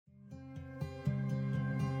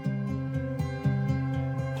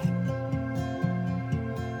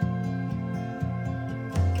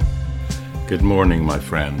Good morning, my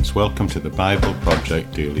friends. Welcome to the Bible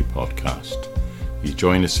Project Daily Podcast. You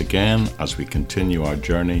join us again as we continue our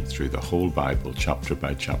journey through the whole Bible, chapter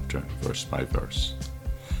by chapter, verse by verse.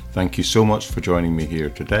 Thank you so much for joining me here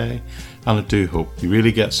today, and I do hope you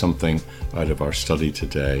really get something out of our study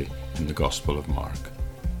today in the Gospel of Mark.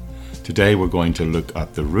 Today we're going to look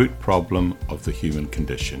at the root problem of the human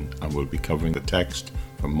condition, and we'll be covering the text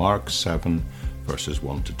from Mark 7, verses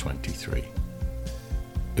 1 to 23.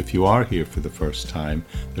 If you are here for the first time,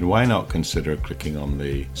 then why not consider clicking on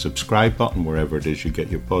the subscribe button wherever it is you get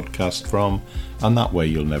your podcast from, and that way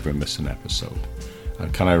you'll never miss an episode.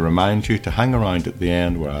 And can I remind you to hang around at the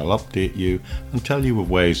end where I'll update you and tell you of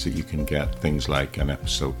ways that you can get things like an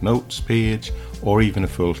episode notes page or even a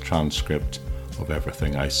full transcript of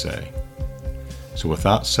everything I say. So with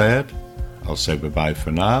that said, I'll say bye-bye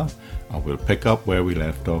for now, and we'll pick up where we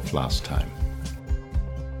left off last time.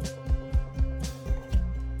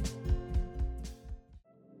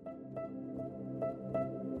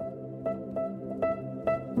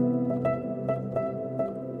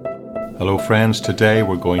 Hello friends, today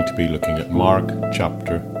we're going to be looking at Mark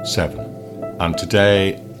chapter 7. And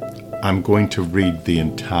today I'm going to read the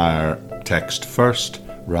entire text first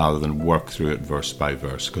rather than work through it verse by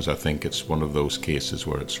verse, because I think it's one of those cases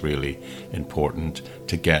where it's really important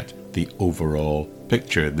to get the overall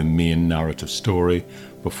picture, the main narrative story,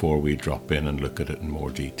 before we drop in and look at it in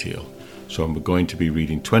more detail. So I'm going to be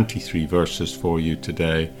reading 23 verses for you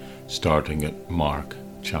today, starting at Mark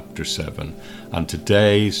chapter 7, and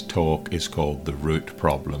today's talk is called The Root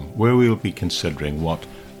Problem, where we'll be considering what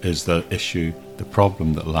is the issue, the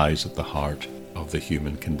problem that lies at the heart of the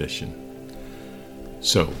human condition.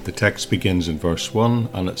 So the text begins in verse 1,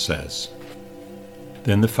 and it says,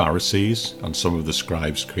 "Then the Pharisees and some of the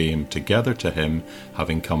scribes came together to him,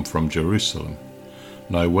 having come from Jerusalem.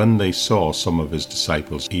 Now when they saw some of his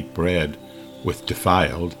disciples eat bread with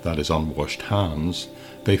defiled, that is, unwashed hands,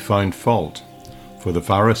 they found fault. For the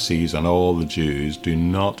Pharisees and all the Jews do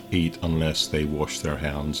not eat unless they wash their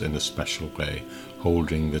hands in a special way,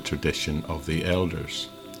 holding the tradition of the elders.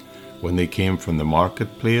 When they came from the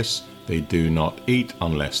marketplace, they do not eat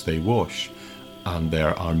unless they wash, and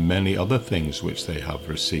there are many other things which they have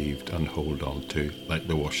received and hold on to, like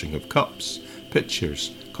the washing of cups,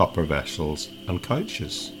 pitchers, copper vessels, and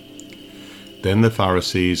couches." Then the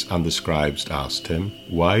Pharisees and the scribes asked him,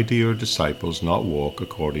 "Why do your disciples not walk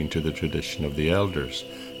according to the tradition of the elders,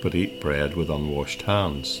 but eat bread with unwashed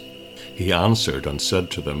hands?" He answered and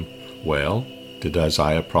said to them, "Well, did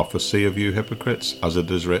Isaiah prophesy of you hypocrites, as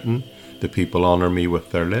it is written, 'The people honor me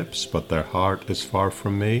with their lips, but their heart is far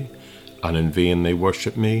from me, and in vain they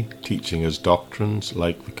worship me, teaching as doctrines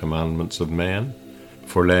like the commandments of men?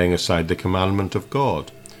 For laying aside the commandment of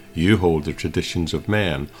God, you hold the traditions of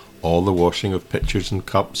men, all the washing of pitchers and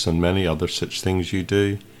cups and many other such things you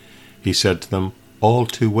do." He said to them, "All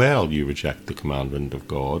too well you reject the commandment of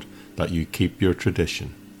God, that you keep your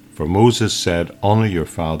tradition. For Moses said, 'Honor your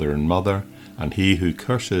father and mother, and he who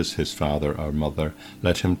curses his father or mother,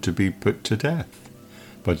 let him to be put to death.'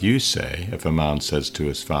 But you say, if a man says to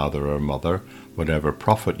his father or mother, 'Whatever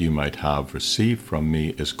profit you might have received from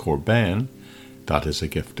me is korban,' that is a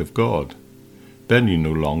gift of God. Then you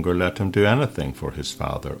no longer let him do anything for his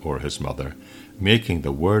father or his mother, making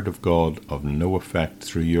the word of God of no effect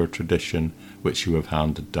through your tradition which you have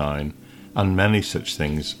handed down, and many such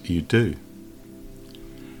things you do."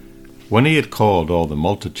 When he had called all the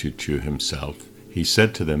multitude to himself, he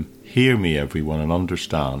said to them, "Hear me, everyone, and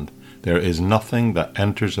understand. There is nothing that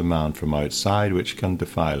enters a man from outside which can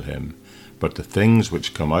defile him, but the things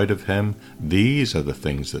which come out of him, these are the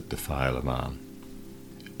things that defile a man.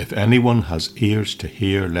 If anyone has ears to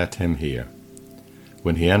hear, let him hear."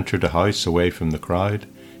 When he entered a house away from the crowd,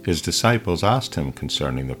 his disciples asked him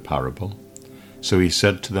concerning the parable. So he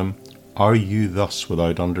said to them, "Are you thus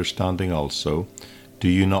without understanding also? Do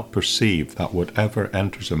you not perceive that whatever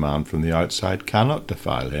enters a man from the outside cannot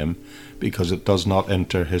defile him, because it does not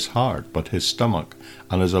enter his heart, but his stomach,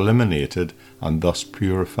 and is eliminated, and thus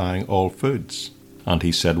purifying all foods?" And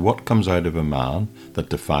he said, "What comes out of a man that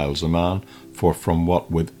defiles a man? For from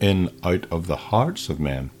what within out of the hearts of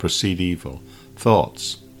men proceed evil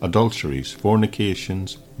thoughts, adulteries,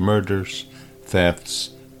 fornications, murders,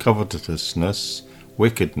 thefts, covetousness,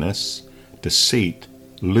 wickedness, deceit,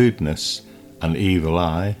 lewdness, an evil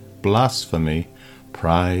eye, blasphemy,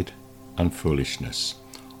 pride, and foolishness.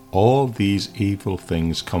 All these evil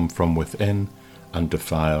things come from within and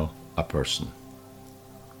defile a person."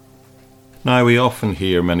 Now, we often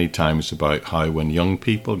hear many times about how when young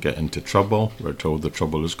people get into trouble, we're told the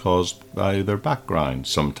trouble is caused by their background.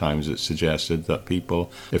 Sometimes it's suggested that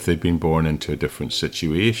people, if they've been born into a different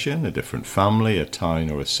situation, a different family, a town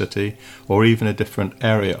or a city, or even a different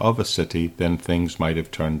area of a city, then things might have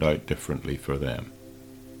turned out differently for them.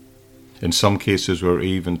 In some cases, we're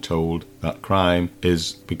even told that crime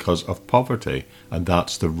is because of poverty, and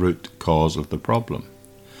that's the root cause of the problem.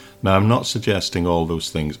 Now, I'm not suggesting all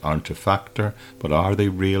those things aren't a factor, but are they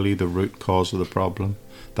really the root cause of the problem?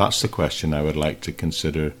 That's the question I would like to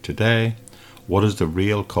consider today. What is the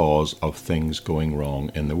real cause of things going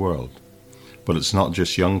wrong in the world? But it's not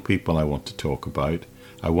just young people I want to talk about.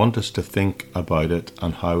 I want us to think about it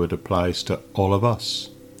and how it applies to all of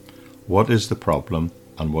us. What is the problem,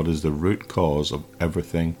 and what is the root cause of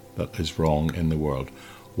everything that is wrong in the world?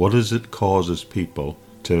 What is it causes people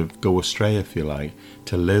to go astray, if you like,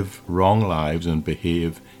 to live wrong lives and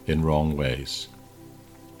behave in wrong ways?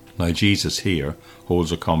 Now, Jesus here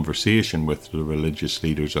holds a conversation with the religious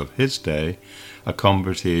leaders of his day, a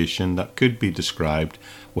conversation that could be described,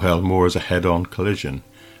 well, more as a head-on collision,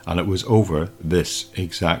 and it was over this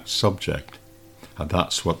exact subject. And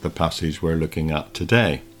that's what the passage we're looking at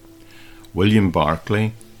today. William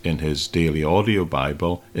Barclay, in his Daily Audio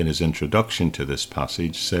Bible, in his introduction to this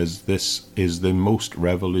passage, says this is the most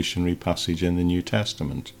revolutionary passage in the New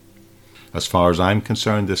Testament. As far as I'm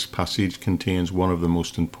concerned, this passage contains one of the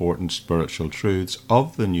most important spiritual truths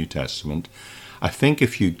of the New Testament. I think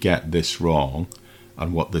if you get this wrong,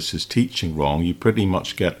 and what this is teaching wrong, you pretty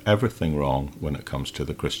much get everything wrong when it comes to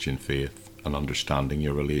the Christian faith and understanding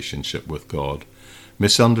your relationship with God.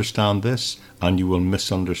 Misunderstand this, and you will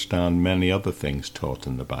misunderstand many other things taught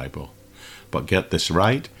in the Bible. But get this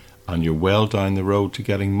right, and you're well down the road to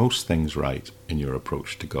getting most things right in your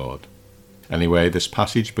approach to God. Anyway, this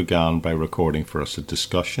passage began by recording for us a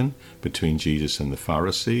discussion between Jesus and the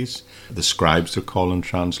Pharisees. The scribes are calling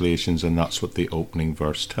translations, and that's what the opening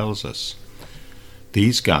verse tells us.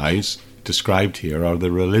 These guys described here are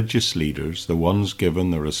the religious leaders, the ones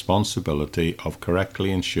given the responsibility of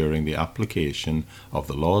correctly ensuring the application of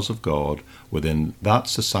the laws of God within that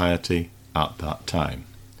society at that time.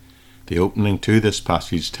 The opening to this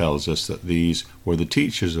passage tells us that these were the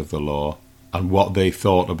teachers of the law and what they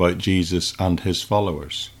thought about Jesus and his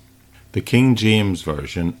followers. The King James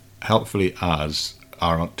Version helpfully adds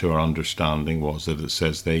to our understanding was that it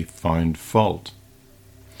says they found fault.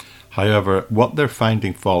 However, what they're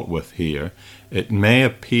finding fault with here, it may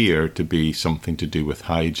appear to be something to do with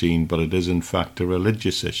hygiene, but it is in fact a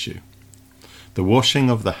religious issue. The washing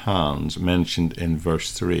of the hands mentioned in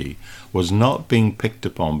verse 3 was not being picked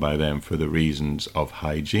upon by them for the reasons of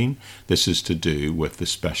hygiene. This is to do with the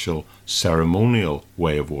special ceremonial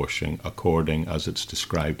way of washing, according as it's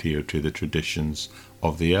described here to the traditions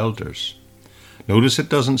of the elders. Notice it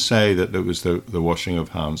doesn't say that it was the washing of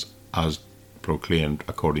hands as proclaimed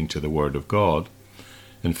according to the word of God.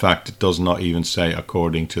 In fact, it does not even say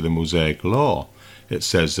according to the Mosaic law. It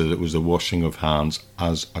says that it was the washing of hands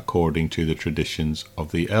as according to the traditions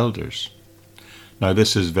of the elders. Now,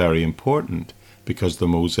 this is very important because the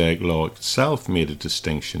Mosaic law itself made a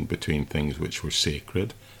distinction between things which were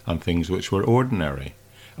sacred and things which were ordinary.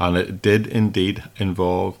 And it did indeed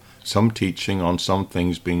involve some teaching on some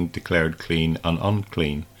things being declared clean and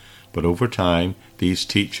unclean. But over time, these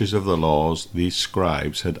teachers of the laws, these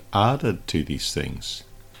scribes, had added to these things.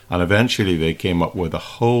 And eventually they came up with a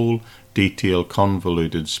whole detailed,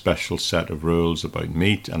 convoluted, special set of rules about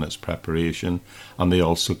meat and its preparation. And they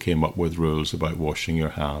also came up with rules about washing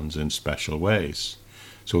your hands in special ways.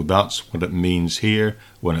 So that's what it means here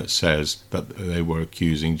when it says that they were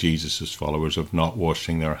accusing Jesus' followers of not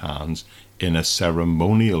washing their hands in a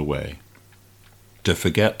ceremonial way. To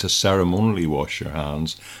forget to ceremonially wash your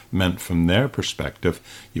hands meant from their perspective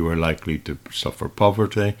you were likely to suffer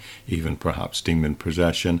poverty, even perhaps demon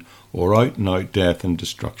possession, or out-and-out death and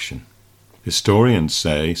destruction. Historians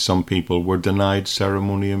say some people were denied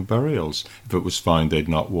ceremony and burials if it was found they'd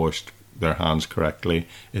not washed their hands correctly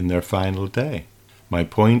in their final day. My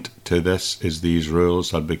point to this is these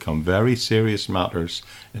rules had become very serious matters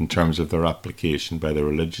in terms of their application by the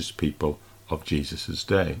religious people of Jesus'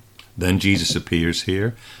 day. Then Jesus appears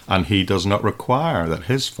here, and he does not require that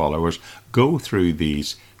his followers go through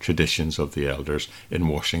these traditions of the elders in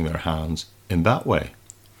washing their hands in that way.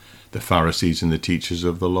 The Pharisees and the teachers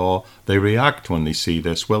of the law, they react when they see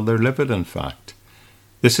this. Well, they're livid, in fact.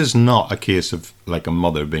 This is not a case of like a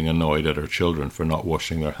mother being annoyed at her children for not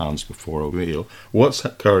washing their hands before a meal. What's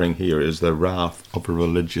occurring here is the wrath of a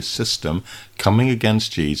religious system coming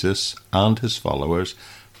against Jesus and his followers,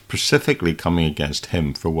 specifically coming against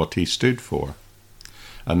him for what he stood for.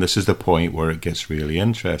 And this is the point where it gets really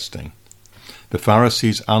interesting. The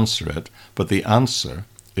Pharisees answer it, but the answer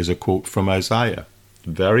is a quote from Isaiah.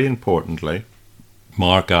 Very importantly,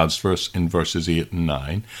 Mark adds in verses 8 and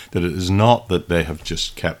 9 that it is not that they have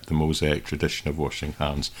just kept the Mosaic tradition of washing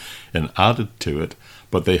hands and added to it,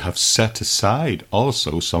 but they have set aside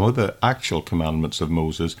also some of the actual commandments of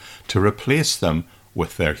Moses to replace them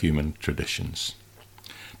with their human traditions.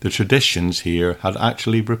 The traditions here had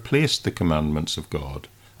actually replaced the commandments of God.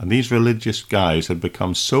 And these religious guys had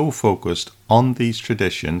become so focused on these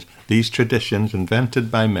traditions invented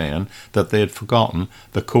by men, that they had forgotten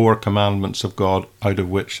the core commandments of God out of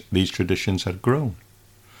which these traditions had grown.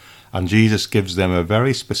 And Jesus gives them a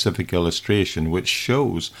very specific illustration which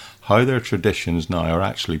shows how their traditions now are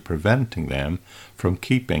actually preventing them from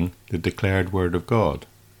keeping the declared word of God.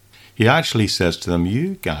 He actually says to them,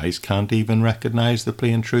 you guys can't even recognize the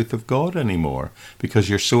plain truth of God anymore because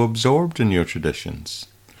you're so absorbed in your traditions.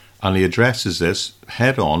 And he addresses this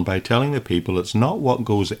head on by telling the people it's not what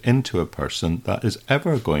goes into a person that is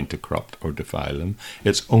ever going to corrupt or defile them.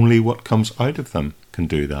 It's only what comes out of them can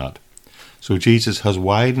do that. So Jesus has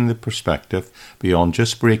widened the perspective beyond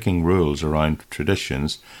just breaking rules around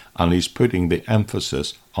traditions, and he's putting the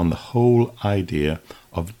emphasis on the whole idea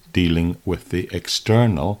of dealing with the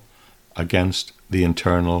external against the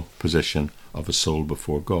internal position of a soul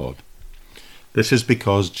before God. This is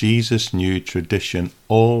because Jesus knew tradition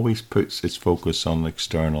always puts its focus on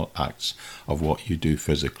external acts of what you do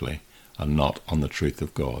physically and not on the truth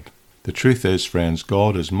of God. The truth is, friends,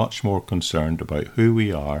 God is much more concerned about who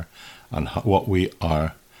we are and what we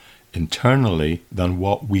are internally than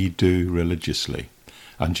what we do religiously.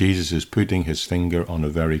 And Jesus is putting his finger on a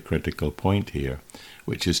very critical point here,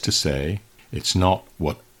 which is to say, it's not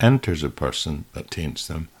what enters a person that taints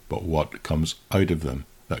them, but what comes out of them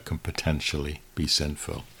that can potentially be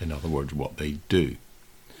sinful. In other words, what they do.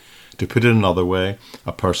 To put it another way,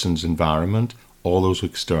 a person's environment, all those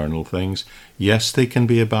external things, yes, they can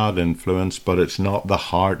be a bad influence, but it's not the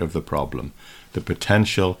heart of the problem. The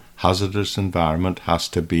potential hazardous environment has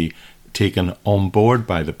to be taken on board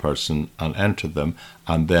by the person and enter them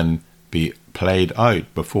and then be played out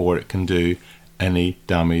before it can do any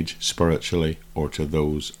damage spiritually or to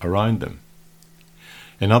those around them.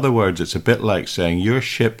 In other words, it's a bit like saying your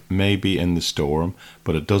ship may be in the storm,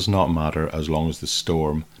 but it does not matter as long as the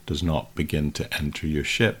storm does not begin to enter your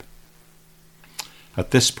ship.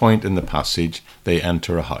 At this point in the passage, they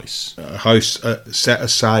enter a house set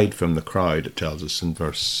aside from the crowd, it tells us in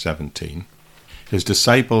verse 17. His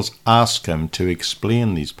disciples ask him to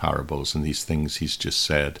explain these parables and these things he's just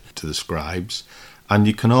said to the scribes. And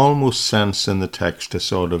you can almost sense in the text a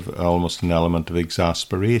sort of almost an element of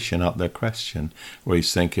exasperation at their question, where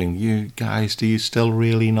he's thinking, you guys, do you still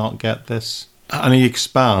really not get this? And he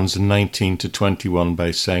expands in 19 to 21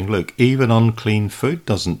 by saying, look, even unclean food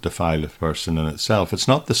doesn't defile a person in itself. It's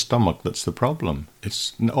not the stomach that's the problem.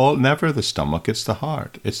 It's never the stomach, it's the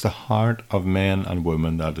heart. It's the heart of men and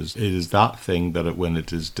women that is, it is that thing that when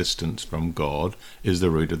it is distanced from God is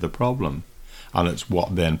the root of the problem. And it's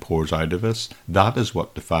what then pours out of us. That is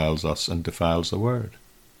what defiles us and defiles the word.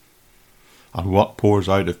 And what pours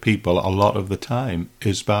out of people a lot of the time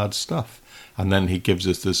is bad stuff. And then he gives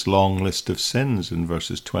us this long list of sins in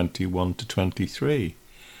verses 21 to 23,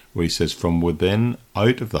 where he says, from within,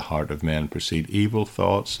 out of the heart of men proceed evil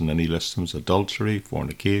thoughts, and then he lists them as adultery,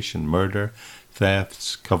 fornication, murder,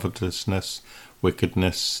 thefts, covetousness,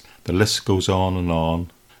 wickedness, the list goes on,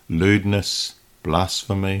 lewdness,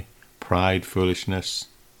 blasphemy, pride, foolishness.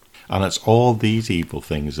 And it's all these evil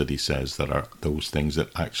things that he says that are those things that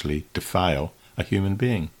actually defile a human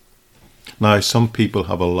being. Now, some people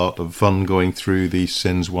have a lot of fun going through these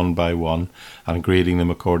sins one by one and grading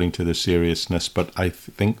them according to their seriousness, but I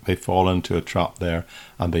think they fall into a trap there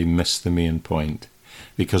and they miss the main point.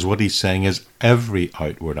 Because what he's saying is every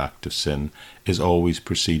outward act of sin is always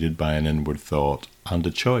preceded by an inward thought and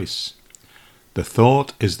a choice. The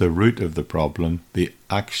thought is the root of the problem. The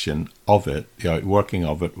action of it, the outworking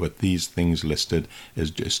of it with these things listed, is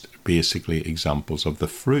just basically examples of the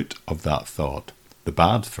fruit of that thought. The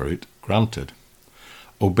bad fruit, granted.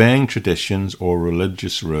 Obeying traditions or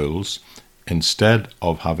religious rules, instead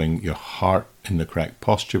of having your heart in the correct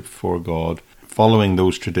posture before God, following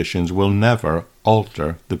those traditions will never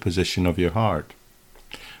alter the position of your heart.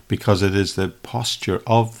 Because it is the posture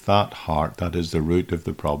of that heart that is the root of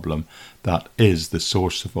the problem, that is the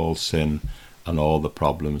source of all sin and all the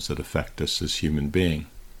problems that affect us as human beings.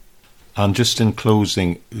 And just in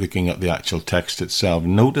closing, looking at the actual text itself,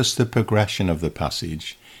 notice the progression of the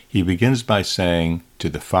passage. He begins by saying to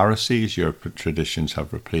the Pharisees, your traditions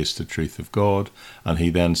have replaced the truth of God. And he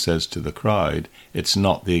then says to the crowd, it's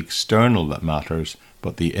not the external that matters,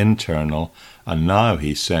 but the internal. And now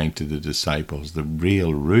he's saying to the disciples, the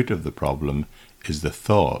real root of the problem is the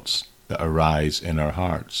thoughts that arise in our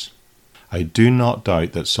hearts. I do not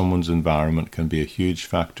doubt that someone's environment can be a huge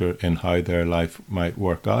factor in how their life might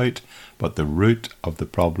work out, but the root of the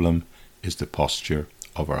problem is the posture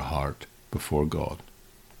of our heart before God.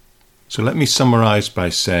 So let me summarize by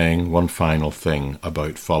saying one final thing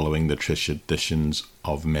about following the traditions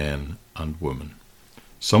of men and women.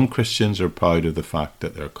 Some Christians are proud of the fact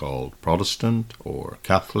that they're called Protestant or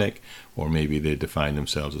Catholic, or maybe they define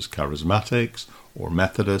themselves as Charismatics or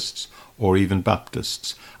Methodists or even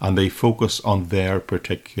Baptists, and they focus on their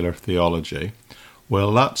particular theology.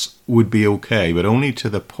 Well, that would be okay, but only to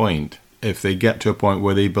the point if they get to a point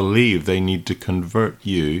where they believe they need to convert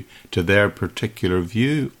you to their particular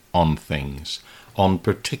view on things, on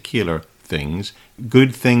particular things,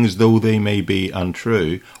 good things though they may be and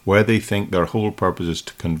true, where they think their whole purpose is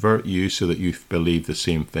to convert you so that you believe the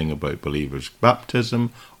same thing about believers'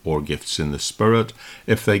 baptism or gifts in the Spirit.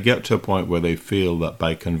 If they get to a point where they feel that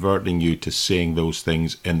by converting you to seeing those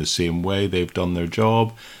things in the same way they've done their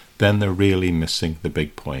job, then they're really missing the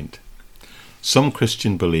big point. Some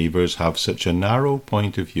Christian believers have such a narrow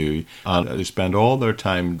point of view, and they spend all their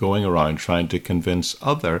time going around trying to convince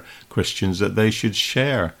other Christians that they should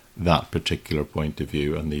share that particular point of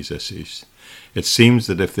view on these issues. It seems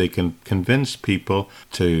that if they can convince people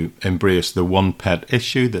to embrace the one pet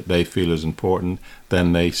issue that they feel is important,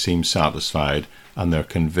 then they seem satisfied and they're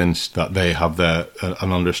convinced that they have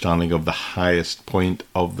an understanding of the highest point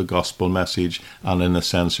of the gospel message and in a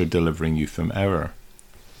sense are delivering you from error.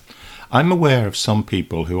 I'm aware of some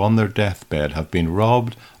people who on their deathbed have been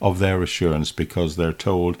robbed of their assurance because they're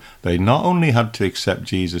told they not only had to accept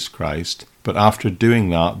Jesus Christ, but after doing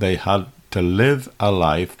that they had to live a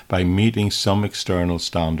life by meeting some external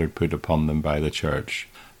standard put upon them by the church.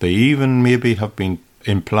 They even maybe have been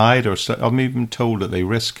implied or I'm even told that they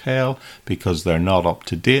risk hell because they're not up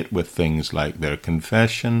to date with things like their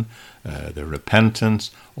confession, their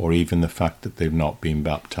repentance, or even the fact that they've not been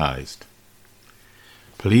baptized.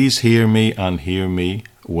 Please hear me and hear me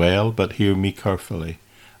well, but hear me carefully.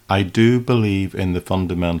 I do believe in the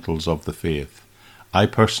fundamentals of the faith. I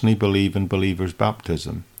personally believe in believers'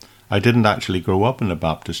 baptism. I didn't actually grow up in a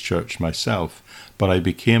Baptist church myself, but I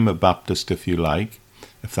became a Baptist, if you like,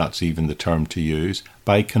 if that's even the term to use,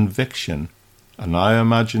 by conviction. And I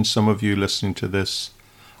imagine some of you listening to this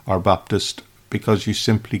are Baptist because you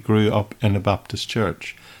simply grew up in a Baptist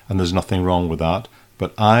church, and there's nothing wrong with that.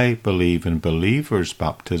 But I believe in believers'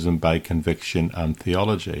 baptism by conviction and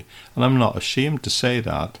theology. And I'm not ashamed to say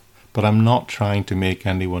that, but I'm not trying to make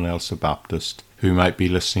anyone else a Baptist who might be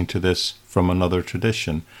listening to this from another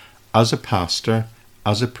tradition. As a pastor,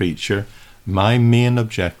 as a preacher, my main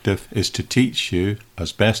objective is to teach you,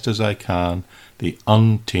 as best as I can, the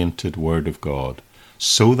untainted Word of God,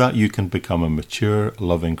 so that you can become a mature,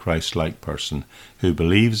 loving, Christ-like person who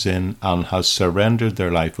believes in and has surrendered their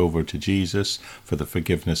life over to Jesus for the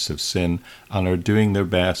forgiveness of sin and are doing their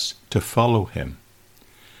best to follow him.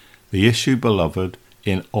 The issue, beloved,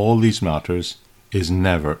 in all these matters is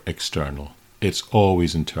never external. It's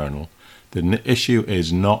always internal. The issue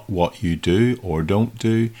is not what you do or don't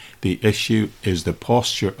do. The issue is the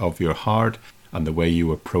posture of your heart and the way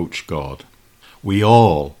you approach God. We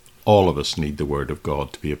all of us need the Word of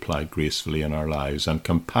God to be applied gracefully in our lives and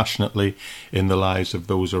compassionately in the lives of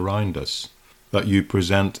those around us, that you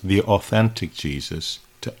present the authentic Jesus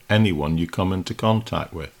to anyone you come into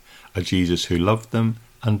contact with, a Jesus who loved them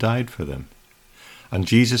and died for them. And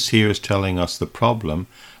Jesus here is telling us the problem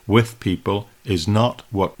with people is not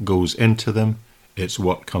what goes into them, it's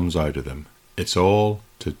what comes out of them. It's all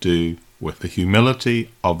to do with the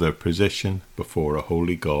humility of their position before a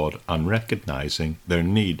holy God and recognizing their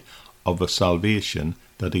need of a salvation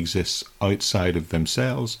that exists outside of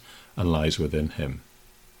themselves and lies within him.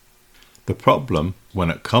 The problem,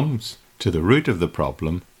 when it comes to the root of the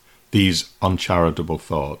problem, these uncharitable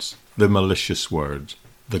thoughts, the malicious words,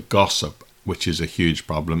 the gossip, which is a huge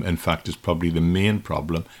problem, in fact is probably the main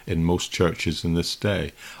problem in most churches in this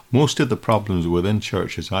day. Most of the problems within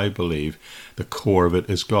churches, I believe, the core of it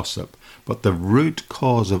is gossip. But the root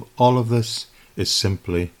cause of all of this is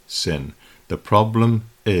simply sin. The problem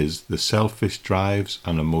is the selfish drives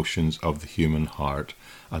and emotions of the human heart,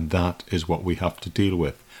 and that is what we have to deal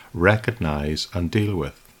with, recognize and deal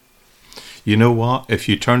with. You know what? If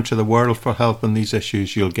you turn to the world for help in these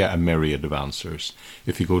issues, you'll get a myriad of answers.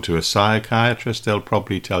 If you go to a psychiatrist, they'll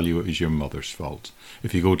probably tell you it was your mother's fault.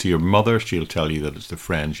 If you go to your mother, she'll tell you that it's the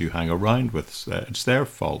friends you hang around with. It's their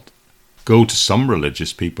fault. Go to some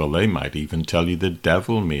religious people, they might even tell you the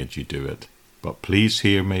devil made you do it. But please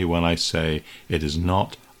hear me when I say it is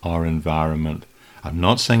not our environment. I'm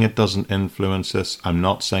not saying it doesn't influence us. I'm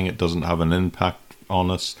not saying it doesn't have an impact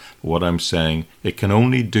on us. What I'm saying, it can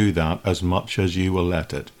only do that as much as you will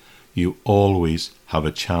let it. You always have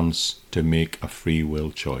a chance to make a free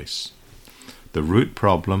will choice. The root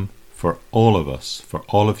problem for all of us, for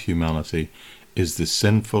all of humanity, is the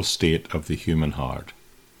sinful state of the human heart.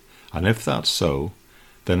 And if that's so,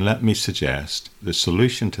 then let me suggest the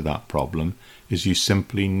solution to that problem is you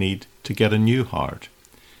simply need to get a new heart.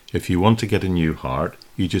 If you want to get a new heart,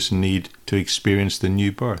 you just need to experience the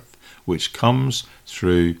new birth, which comes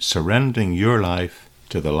through surrendering your life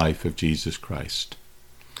to the life of Jesus Christ.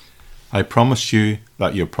 I promise you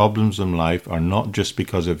that your problems in life are not just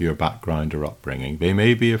because of your background or upbringing. They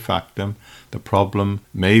may be a factor. The problem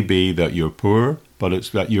may be that you're poor, but it's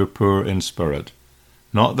that you're poor in spirit.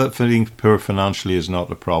 Not that feeling poor financially is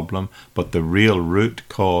not a problem, but the real root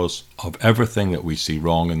cause of everything that we see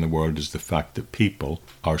wrong in the world is the fact that people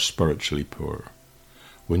are spiritually poor.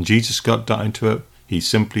 When Jesus got down to it, he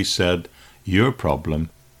simply said, your problem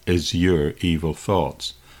is your evil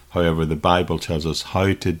thoughts. However, the Bible tells us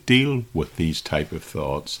how to deal with these type of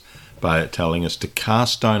thoughts by telling us to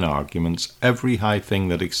cast down arguments, every high thing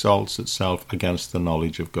that exalts itself against the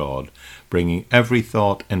knowledge of God, bringing every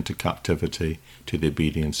thought into captivity to the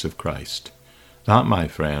obedience of Christ. That, my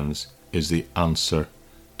friends, is the answer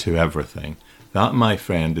to everything. That, my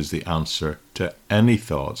friend, is the answer to any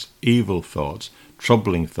thoughts, evil thoughts,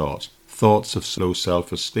 troubling thoughts, thoughts of low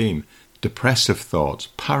self-esteem, depressive thoughts,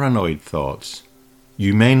 paranoid thoughts.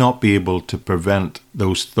 You may not be able to prevent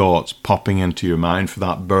those thoughts popping into your mind, for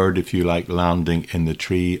that bird, if you like, landing in the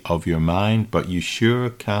tree of your mind, but you sure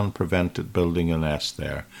can prevent it building a nest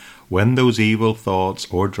there. When those evil thoughts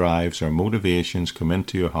or drives or motivations come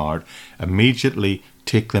into your heart, immediately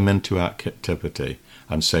take them into captivity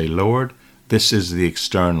and say, Lord, this is the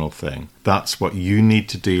external thing. That's what you need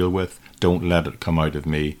to deal with. Don't let it come out of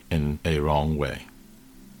me in a wrong way.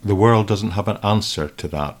 The world doesn't have an answer to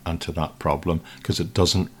that and to that problem because it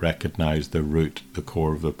doesn't recognize the root, the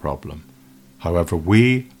core of the problem. However,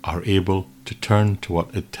 we are able to turn to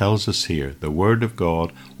what it tells us here, the Word of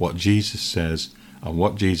God, what Jesus says, and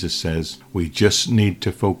what Jesus says, we just need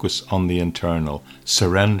to focus on the internal,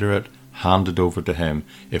 surrender it, hand it over to Him.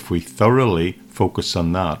 If we thoroughly focus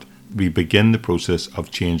on that, we begin the process of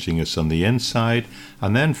changing us on the inside,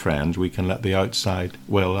 and then, friends, we can let the outside,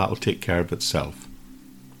 well, that'll take care of itself.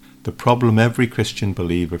 The problem every Christian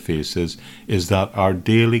believer faces is that our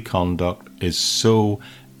daily conduct is so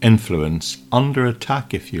influenced, under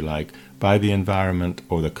attack, if you like, by the environment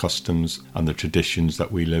or the customs and the traditions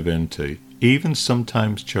that we live into, even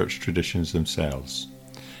sometimes church traditions themselves.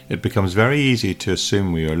 It becomes very easy to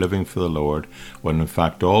assume we are living for the Lord when in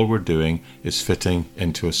fact all we're doing is fitting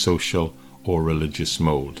into a social or religious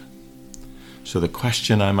mold. So the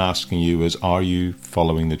question I'm asking you is, are you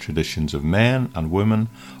following the traditions of men and women,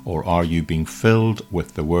 or are you being filled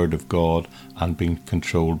with the Word of God and being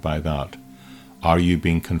controlled by that? Are you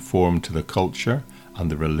being conformed to the culture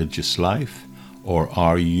and the religious life, or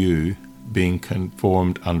are you being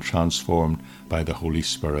conformed and transformed by the Holy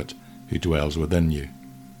Spirit who dwells within you?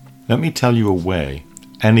 Let me tell you a way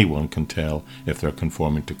anyone can tell if they're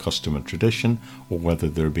conforming to custom and tradition, or whether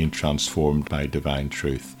they're being transformed by divine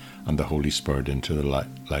truth and the Holy Spirit into the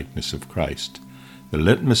likeness of Christ. The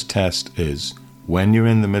litmus test is, when you're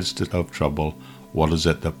in the midst of trouble, what is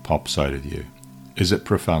it that pops out of you? Is it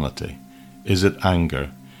profanity? Is it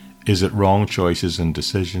anger? Is it wrong choices and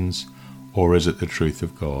decisions? Or is it the truth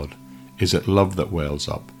of God? Is it love that wells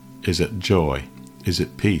up? Is it joy? Is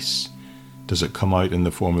it peace? Does it come out in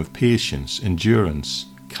the form of patience, endurance,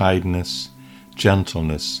 kindness,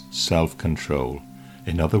 gentleness, self-control?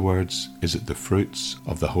 In other words, is it the fruits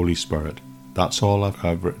of the Holy Spirit? That's all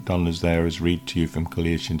I've done is read to you from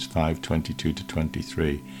Galatians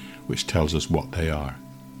 5:22-23, which tells us what they are.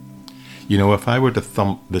 You know, if I were to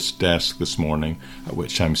thump this desk this morning at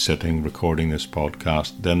which I'm sitting recording this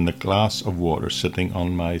podcast, then the glass of water sitting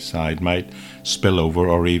on my side might spill over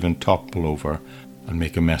or even topple over and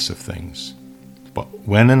make a mess of things. But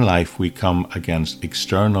when in life we come against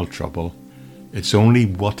external trouble, it's only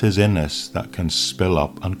what is in us that can spill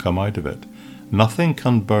up and come out of it. Nothing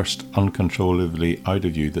can burst uncontrollably out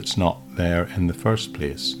of you that's not there in the first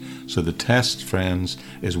place. So the test, friends,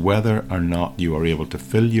 is whether or not you are able to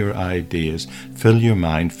fill your ideas, fill your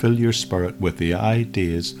mind, fill your spirit with the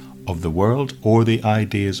ideas of the world or the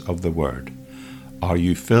ideas of the Word. Are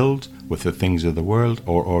you filled with the things of the world,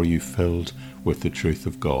 or are you filled with the truth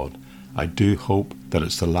of God? I do hope that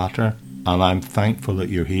it's the latter, and I'm thankful that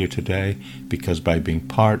you're here today, because by being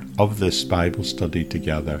part of this Bible study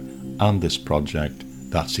together and this project,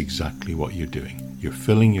 that's exactly what you're doing. You're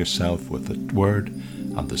filling yourself with the Word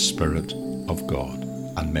and the Spirit of God.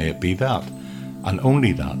 And may it be that, and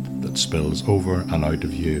only that, that spills over and out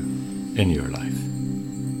of you in your life.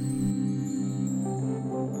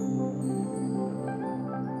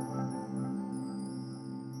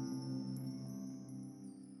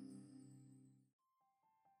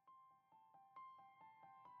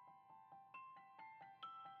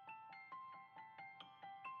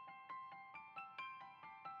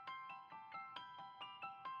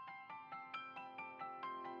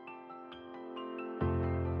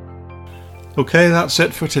 Okay, that's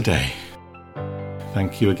it for today.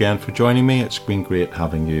 Thank you again for joining me. It's been great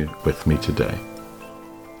having you with me today.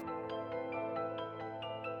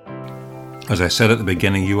 As I said at the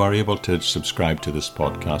beginning, you are able to subscribe to this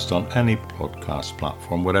podcast on any podcast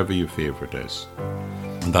platform, whatever your favourite is.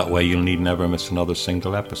 And that way you'll need never miss another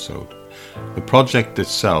single episode. The project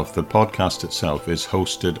itself, the podcast itself, is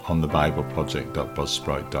hosted on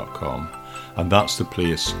thebibleproject.buzzsprout.com. And that's the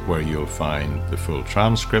place where you'll find the full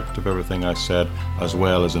transcript of everything I said, as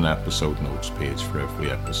well as an episode notes page for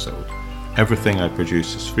every episode. Everything I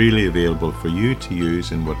produce is freely available for you to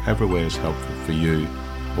use in whatever way is helpful for you,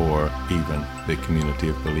 or even the community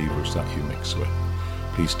of believers that you mix with.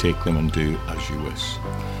 Please take them and do as you wish.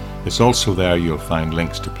 It's also there you'll find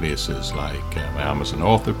links to places like my Amazon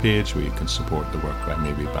author page, where you can support the work by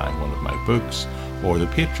maybe buying one of my books, or the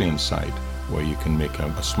Patreon site, where you can make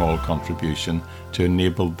a small contribution to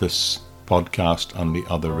enable this podcast and the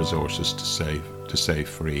other resources to stay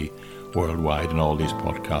free worldwide in all these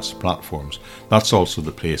podcast platforms. That's also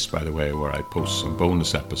the place, by the way, where I post some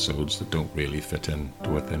bonus episodes that don't really fit in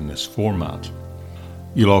within this format.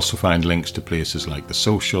 You'll also find links to places like the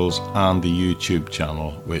socials and the YouTube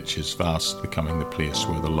channel, which is fast becoming the place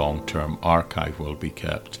where the long-term archive will be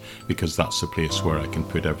kept, because that's the place where I can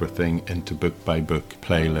put everything into book-by-book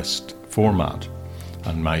playlist format,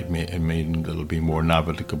 and it'll be more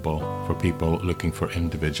navigable for people looking for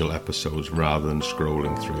individual episodes rather than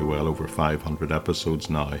scrolling through well over 500 episodes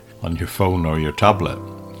now on your phone or your tablet.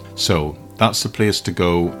 So that's the place to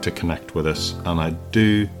go to connect with us, and I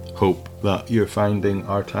do hope that you're finding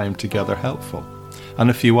our time together helpful. And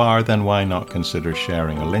if you are, then why not consider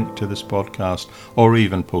sharing a link to this podcast, or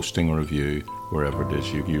even posting a review wherever it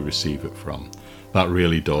is you receive it from. That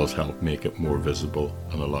really does help make it more visible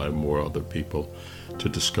and allow more other people to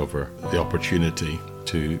discover the opportunity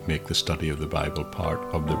to make the study of the Bible part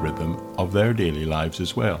of the rhythm of their daily lives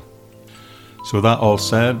as well. So that all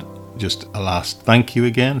said, just a last thank you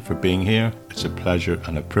again for being here. It's a pleasure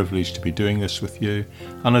and a privilege to be doing this with you,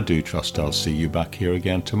 and I do trust I'll see you back here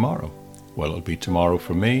again tomorrow. Well, it'll be tomorrow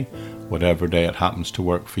for me, whatever day it happens to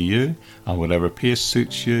work for you, and whatever pace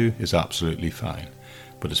suits you is absolutely fine.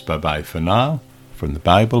 But it's bye-bye for now from the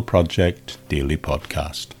Bible Project Daily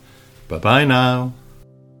Podcast. Bye-bye now.